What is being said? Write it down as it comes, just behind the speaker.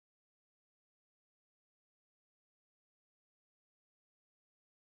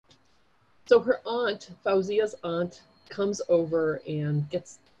So her aunt, Fauzia's aunt, comes over and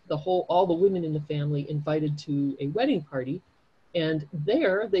gets all the women in the family invited to a wedding party. And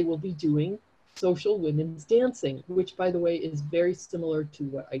there they will be doing social women's dancing, which, by the way, is very similar to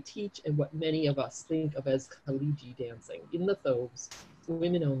what I teach and what many of us think of as Khaleeji dancing, in the thobes,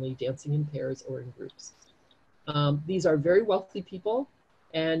 women only, dancing in pairs or in groups. These are very wealthy people,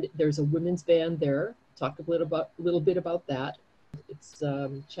 and there's a women's band there. Talk a little bit about that. It's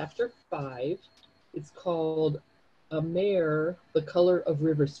chapter 5. It's called A Mare, the Color of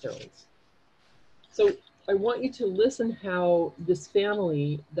River Stones. So I want you to listen how this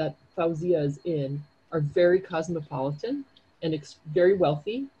family that Fauzia is in are very cosmopolitan and very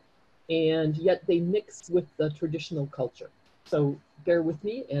wealthy, and yet they mix with the traditional culture. So bear with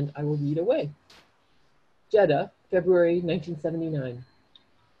me and I will read away. Jeddah, February 1979.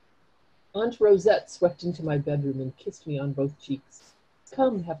 Aunt Rosette swept into my bedroom and kissed me on both cheeks.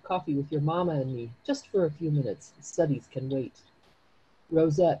 Come have coffee with your mama and me, just for a few minutes. Studies can wait.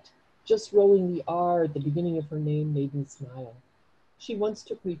 Rosette, just rolling the R at the beginning of her name made me smile. She once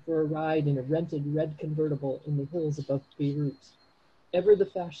took me for a ride in a rented red convertible in the hills above Beirut. Ever the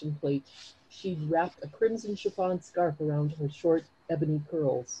fashion plate, she'd wrapped a crimson chiffon scarf around her short ebony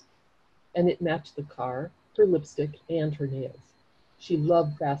curls. And it matched the car, her lipstick, and her nails. She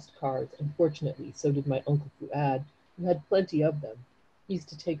loved fast cars, and fortunately, so did my Uncle Fuad, who had plenty of them. He used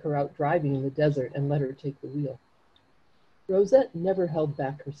to take her out driving in the desert and let her take the wheel. Rosette never held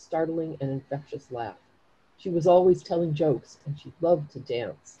back her startling and infectious laugh. She was always telling jokes, and she loved to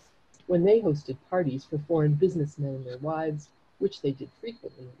dance. When they hosted parties for foreign businessmen and their wives, which they did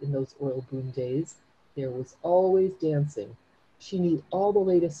frequently in those oil boom days, there was always dancing. She knew all the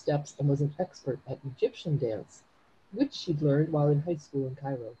latest steps and was an expert at Egyptian dance, which she'd learned while in high school in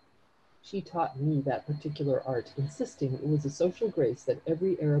Cairo. She taught me that particular art, insisting it was a social grace that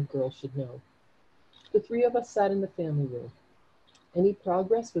every Arab girl should know. The three of us sat in the family room. Any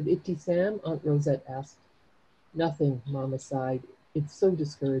progress with Ibtisam? Aunt Rosette asked. Nothing, Mama sighed. It's so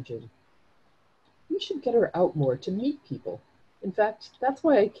discouraging. We should get her out more to meet people. In fact, that's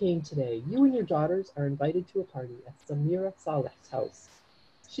why I came today. You and your daughters are invited to a party at Samira Saleh's house.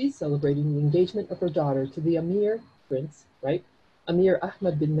 She's celebrating the engagement of her daughter to the Amir, Prince, right? Amir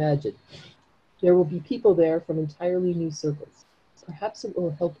Ahmad bin Majid. There will be people there from entirely new circles. Perhaps it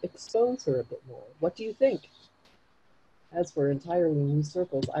will help expose her a bit more. What do you think? As for entirely new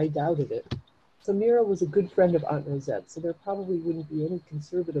circles, I doubted it. Samira was a good friend of Aunt Rosette, so there probably wouldn't be any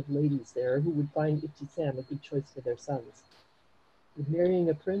conservative ladies there who would find Ibtisam a good choice for their sons. With marrying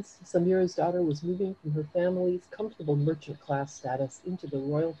a prince, Samira's daughter was moving from her family's comfortable merchant class status into the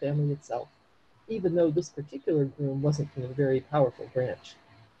royal family itself, even though this particular groom wasn't from a very powerful branch.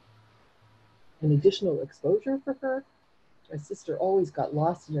 An additional exposure for her? My sister always got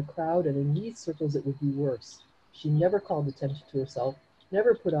lost in a crowd, and in these circles it would be worse. She never called attention to herself,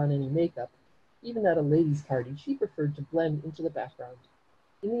 never put on any makeup. Even at a ladies' party, she preferred to blend into the background.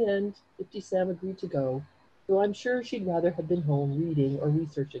 In the end, Ibtisam agreed to go, though I'm sure she'd rather have been home reading or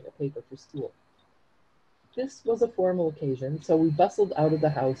researching a paper for school. This was a formal occasion, so we bustled out of the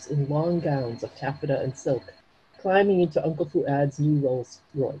house in long gowns of taffeta and silk, climbing into Uncle Fuad's new Rolls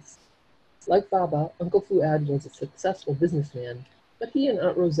Royce. Like Baba, Uncle Fuad was a successful businessman, but he and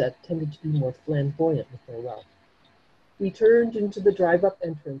Aunt Rosette tended to be more flamboyant with their wealth. We turned into the drive-up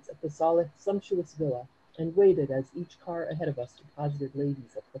entrance at the Saleh sumptuous villa and waited as each car ahead of us deposited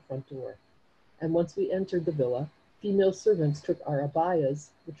ladies at the front door. And once we entered the villa, female servants took our abayas,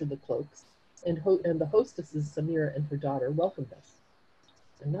 which are the cloaks, and the hostesses, Samira and her daughter, welcomed us.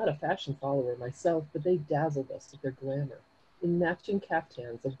 I'm not a fashion follower myself, but they dazzled us with their glamour, in matching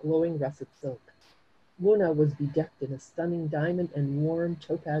caftans of glowing russet silk. Muna was bedecked in a stunning diamond and warm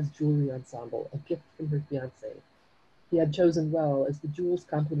topaz jewelry ensemble, a gift from her fiancé. He had chosen well, as the jewels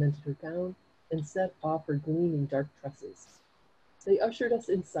complemented her gown and set off her gleaming dark tresses. They ushered us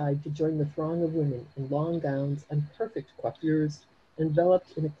inside to join the throng of women in long gowns and perfect coiffures,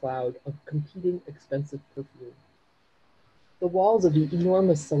 enveloped in a cloud of competing expensive perfume. The walls of the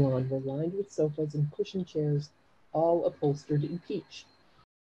enormous salon were lined with sofas and cushioned chairs, all upholstered in peach.